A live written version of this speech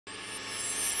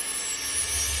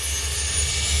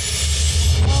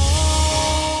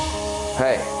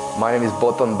Hey, my name is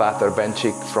BÁTOR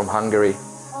Adventures from Hungary.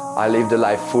 I live the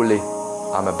life fully.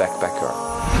 I'm a backpacker.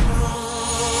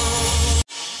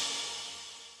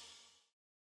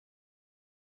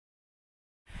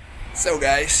 So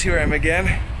guys, here I am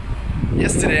again.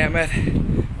 Yesterday I met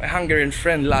my Hungarian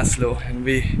friend Laszlo and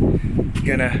we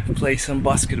gonna play some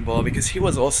basketball because he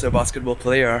was also a basketball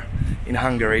player in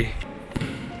Hungary.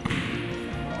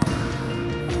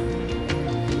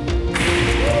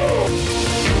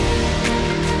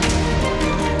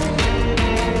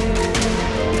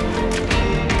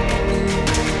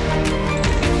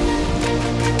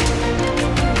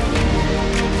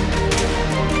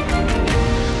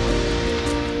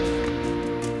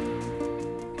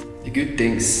 Good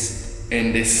things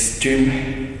in this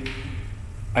gym.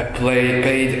 I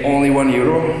paid only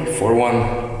 €1 for 1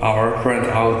 hour, rent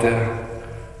out the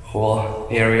whole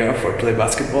area for play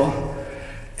basketball,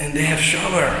 and they have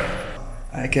shower.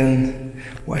 I can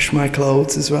wash my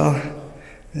clothes as well,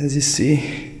 as you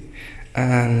see,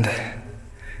 and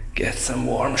get some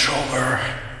warm shower.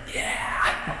 Yeah.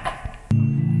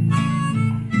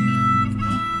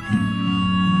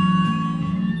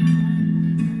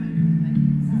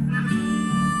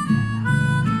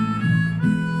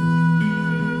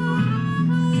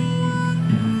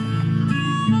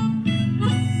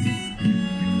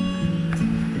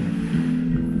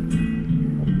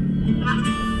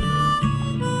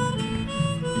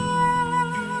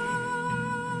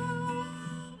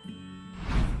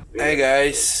 Hey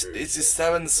guys, it's the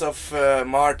 7th of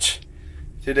March.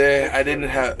 Today I didn't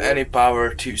have any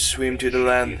power to swim to the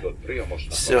land,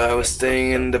 so I was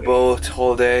staying in the boat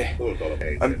all day.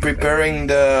 I'm preparing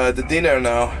the dinner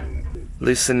now,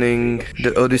 listening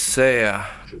the Odyssey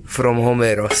from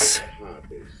Homeros.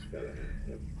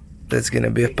 That's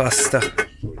gonna be a pasta,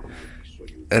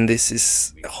 and this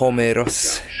is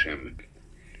Homeros.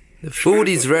 The food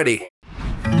is ready.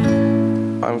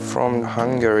 I'm from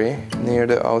Hungary, near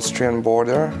the Austrian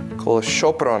border, called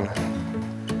Sopron.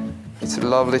 It's a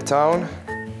lovely town,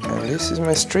 and this is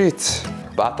my street.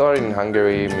 Bátor in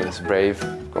Hungary means brave,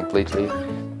 completely.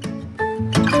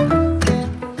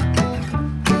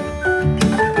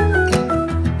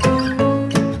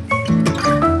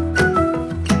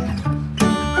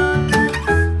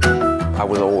 I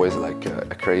was always like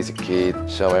a crazy kid,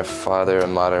 so my father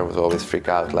and mother would always freak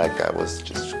out like I was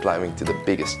just climbing to the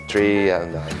biggest tree,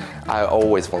 and I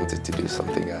always wanted to do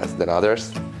something else than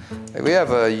others. Like, we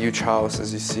have a huge house,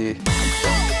 as you see.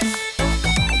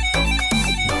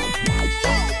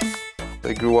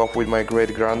 I grew up with my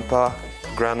great-grandpa,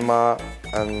 grandma,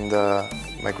 and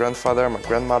my grandfather, my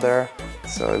grandmother.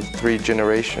 So 3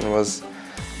 generations was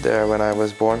there when I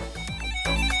was born.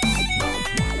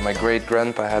 My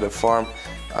great-grandpa had a farm,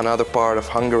 another part of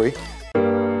Hungary.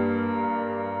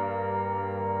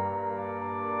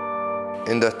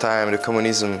 In that time, the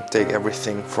communism take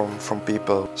everything from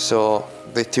people, so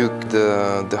they took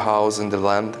the house and the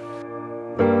land.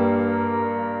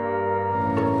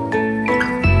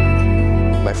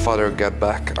 My father got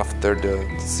back after the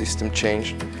system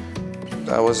changed.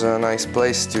 That was a nice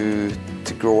place to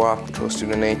grow up, close to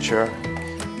the nature.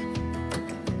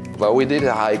 Well, we did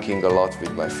hiking a lot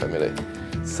with my family,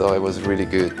 so it was really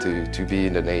good to be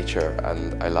in the nature,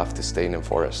 and I love to stay in the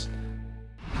forest.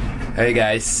 Hey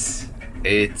guys,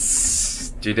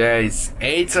 today's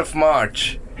 8th of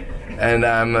March, and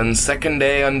I'm on 2nd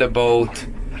day on the boat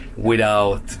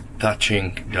without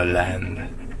touching the land.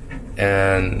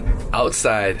 And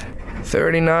outside,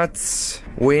 30 knots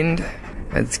wind.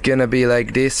 It's gonna be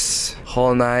like this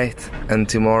whole night and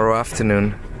tomorrow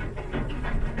afternoon.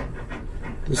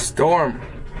 The storm.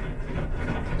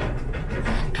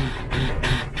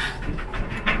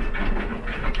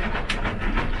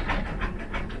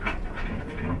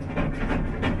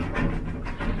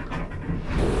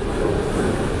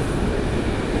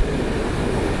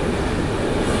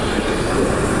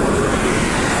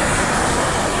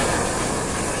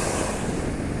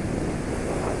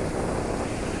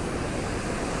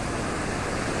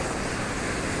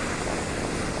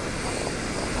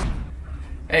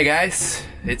 Hey guys,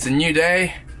 it's a new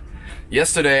day.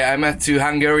 Yesterday I met 2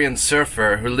 Hungarian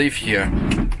surfers who live here,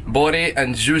 Bori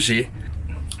and Zsuzsi.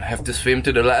 I have to swim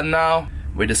to the land now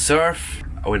with the surf,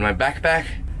 with my backpack,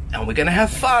 and we're gonna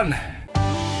have fun.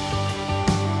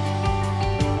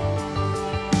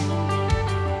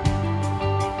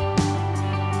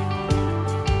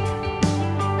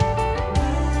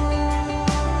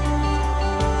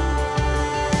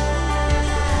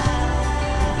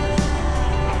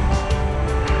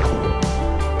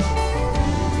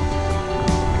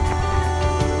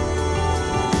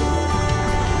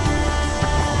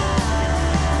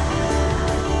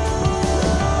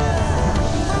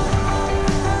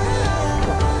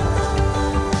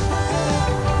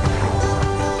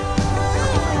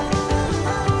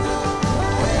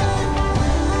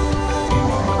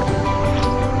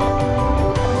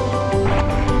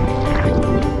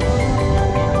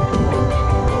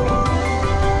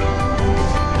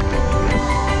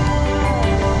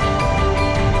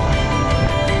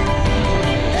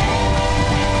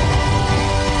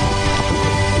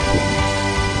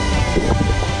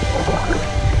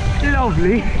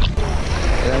 lovely.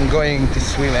 And I'm going to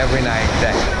swim every night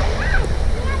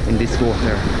there in this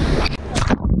water.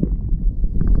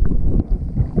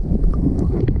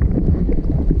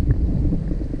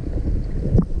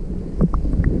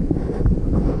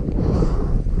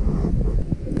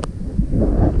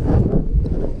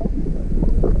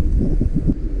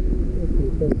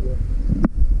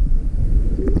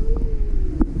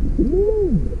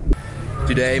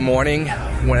 Today morning,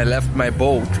 when I left my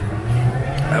boat,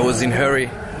 I was in a hurry,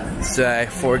 so I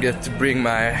forgot to bring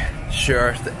my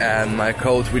shirt and my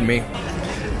coat with me.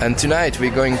 And tonight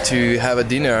we're going to have a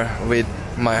dinner with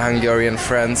my Hungarian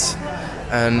friends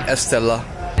and Estella.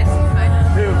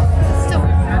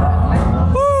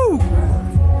 Woo!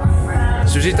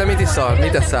 Zsuzsita, mit iszol?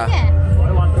 Mit eszel?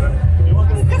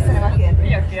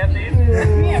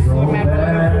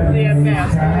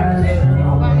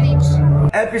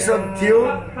 Episode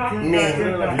 2, me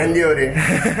and Yuri.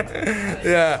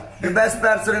 Yeah. The best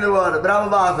person in the world. Bravo,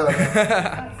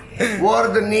 BÁTOR.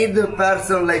 World need a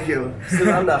person like you. Still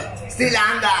under.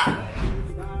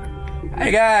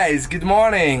 Hey guys, good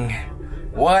morning.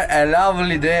 What a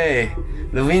lovely day.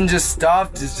 The wind just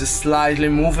stopped, it's just slightly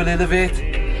moved a little bit.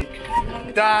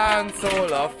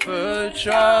 Táncol a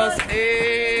földcsasz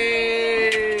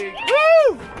ég.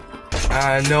 Woo!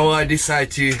 And now I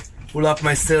decide to pull up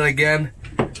my sail again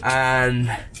and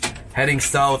heading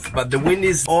south, but the wind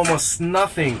is almost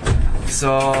nothing,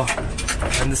 so,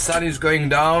 and the sun is going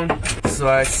down, so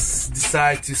I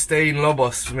decide to stay in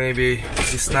Lobos maybe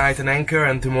this night and anchor,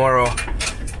 and tomorrow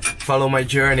follow my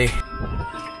journey.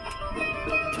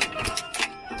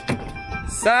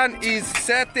 Sun is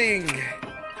setting.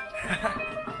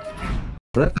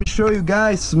 Let me show you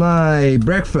guys my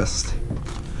breakfast,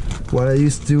 what I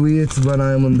used to eat when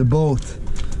I'm on the boat.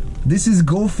 This is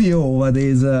gofio, what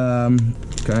is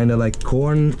kind of like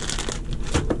corn.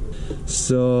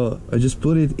 So I just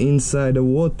put it inside the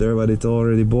water, but it's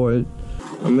already boiled.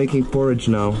 I'm making porridge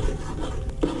now.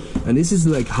 And this is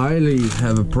like highly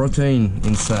have a protein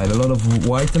inside, a lot of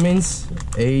vitamins,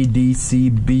 A, D,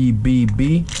 C, B, B,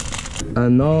 B.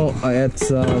 And now I add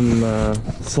some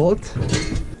salt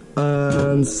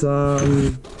and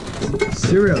some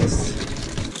cereals.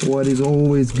 What is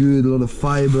always good, a lot of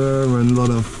fiber and a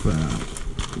lot of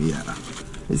yeah.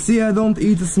 You see, I don't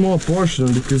eat a small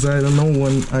portion because I don't know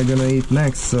when I'm gonna eat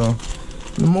next. So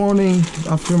in the morning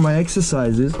after my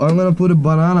exercises, I'm gonna put a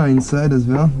banana inside as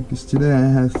well, because today I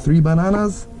have 3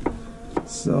 bananas.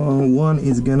 So one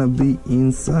is gonna be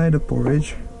inside the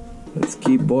porridge. Let's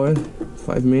keep boiled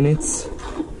 5 minutes.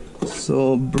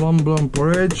 So blum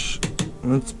porridge.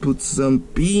 Let's put some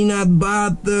peanut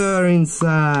butter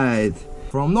inside.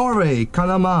 From Norway,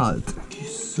 Kalamalt.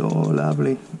 So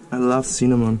lovely. I love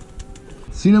cinnamon.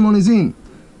 Cinnamon is in.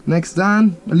 Next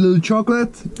time, a little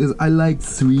chocolate, because I like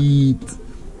sweet.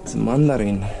 It's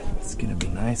mandarin. It's gonna be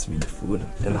nice with the food.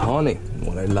 And honey,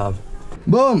 what I love.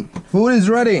 Boom! Food is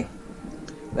ready.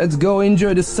 Let's go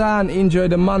enjoy the sun, enjoy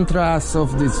the mantras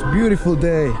of this beautiful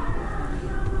day.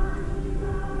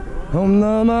 Om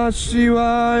Namah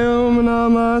Shivaya, Om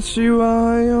Namah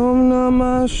Shivaya, Om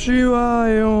Namah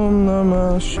Shivaya, Om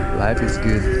Namah Shivaya. Life is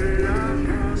good,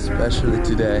 especially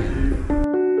today.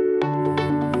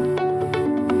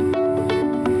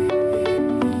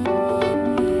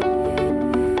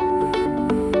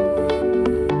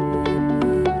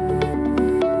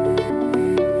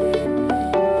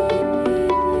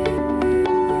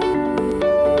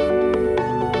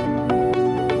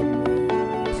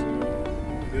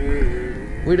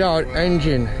 Without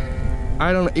engine,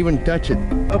 I don't even touch it.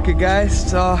 Okay guys,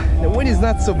 so the wind is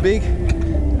not so big.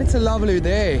 It's a lovely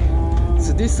day.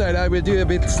 So this side I will do a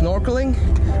bit snorkeling.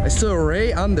 I saw a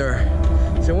ray under,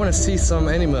 so I want to see some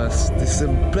animals. There's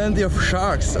plenty of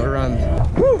sharks around.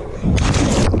 Woo!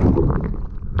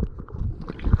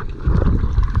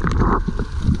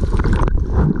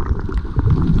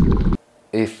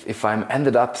 If I'm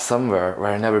ended up somewhere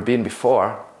where I've never been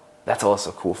before, that's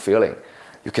also a cool feeling.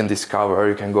 You can discover,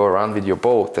 you can go around with your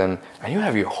boat, and you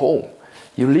have your home.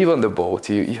 You live on the boat,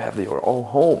 you have your own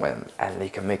home, and you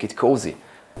can make it cozy.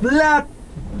 Let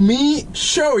me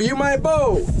show you my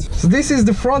boat. So this is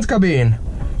the front cabin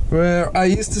where I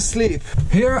used to sleep.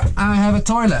 Here I have a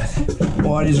toilet,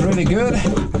 what is really good.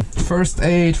 First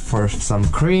aid for some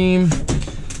cream.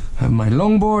 Have my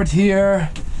longboard here.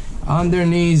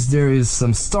 Underneath there is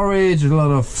some storage, a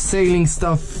lot of sailing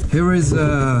stuff. Here is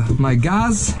my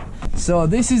gas. So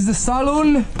this is the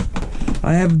saloon.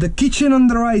 I have the kitchen on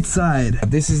the right side.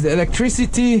 This is the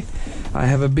electricity. I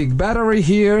have a big battery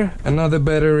here, another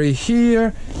battery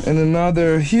here, and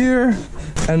another here.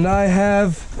 And I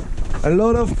have A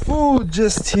lot of food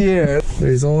just here.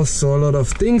 There's also a lot of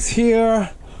things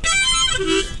here.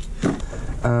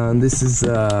 And this is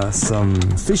some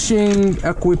fishing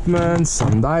equipment,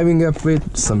 some diving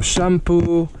equipment, some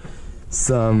shampoo,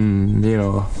 some, you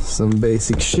know, some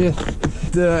basic shit.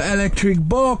 The electric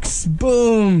box,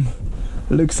 boom!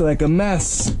 Looks like a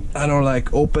mess. I don't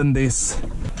like open this.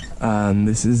 And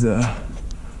this is a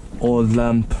old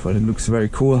lamp, but it looks very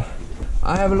cool.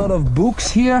 I have a lot of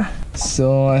books here.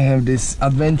 So I have this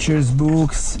adventures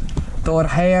books. Thor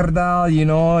Heyerdahl, you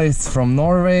know, it's from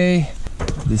Norway.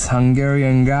 This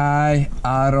Hungarian guy,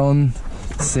 Aron,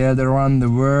 sailed around the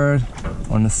world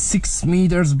on a 6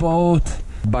 meters boat.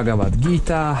 Bhagavad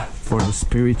Gita for the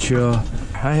spiritual.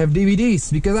 I have DVDs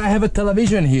because I have a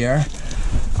television here.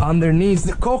 Underneath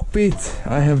the cockpit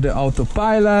I have the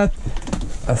autopilot,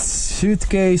 a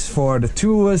suitcase for the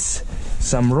tools,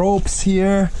 some ropes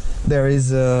here. There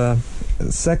is a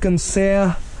second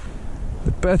sail,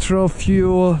 the petrol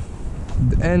fuel,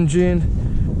 the engine,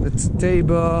 that's a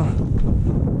table,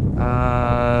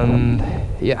 and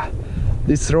yeah,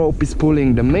 this rope is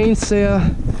pulling the mainsail,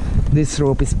 this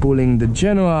rope is pulling the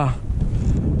Genoa,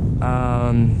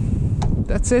 and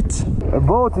that's it. The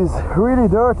boat is really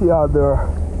dirty out there,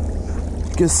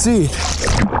 you can see it.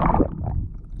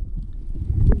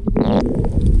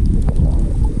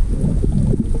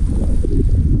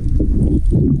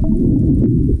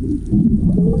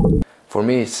 For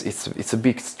me, it's a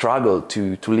big struggle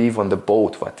to live on the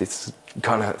boat, but it's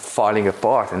kind of falling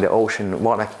apart, and the ocean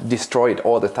wanna destroy it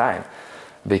all the time,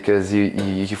 because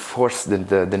you force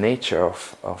the nature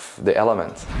of the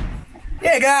elements.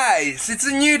 Yeah, guys, it's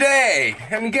a new day,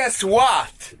 and guess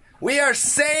what? We are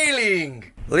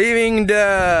sailing, leaving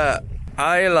the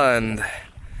island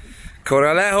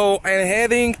Coralejo and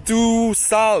heading to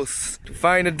south to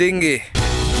find a dinghy.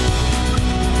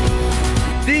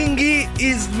 Dinghy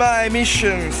is my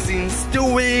mission since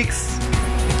 2 weeks.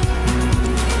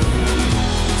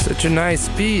 Such a nice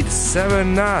speed,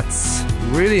 7 knots,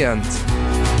 brilliant.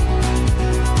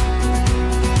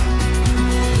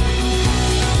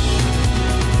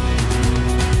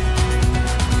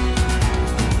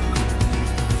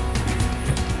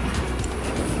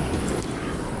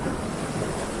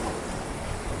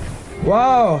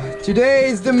 Wow, today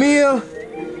is the meal.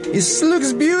 It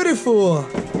looks beautiful.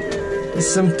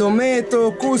 Some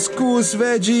tomato, couscous,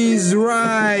 veggies,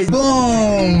 rice.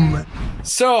 Boom!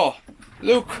 So,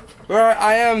 look where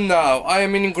I am now. I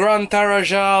am in Gran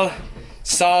Tarajal,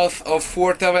 south of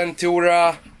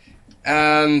Fuerteventura,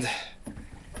 and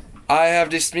I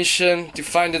have this mission to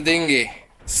find a dinghy.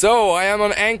 So, I am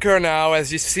on anchor now,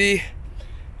 as you see,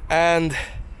 and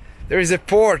there is a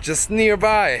port just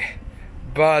nearby,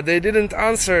 but they didn't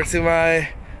answer to my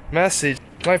message.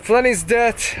 My plan is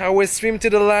that I will swim to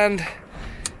the land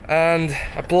and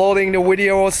uploading the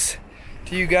videos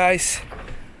to you guys,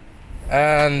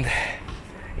 and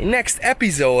in next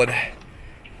episode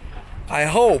I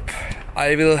hope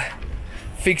I will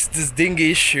fix this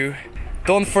dinghy issue.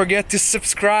 Don't forget to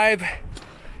subscribe,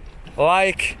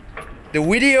 like the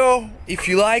video if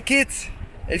you like it.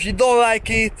 If you don't like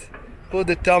it, put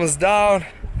the thumbs down,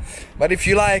 but if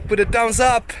you like, put a thumbs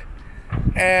up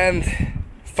and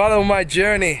follow my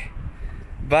journey.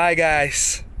 Bye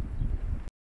guys.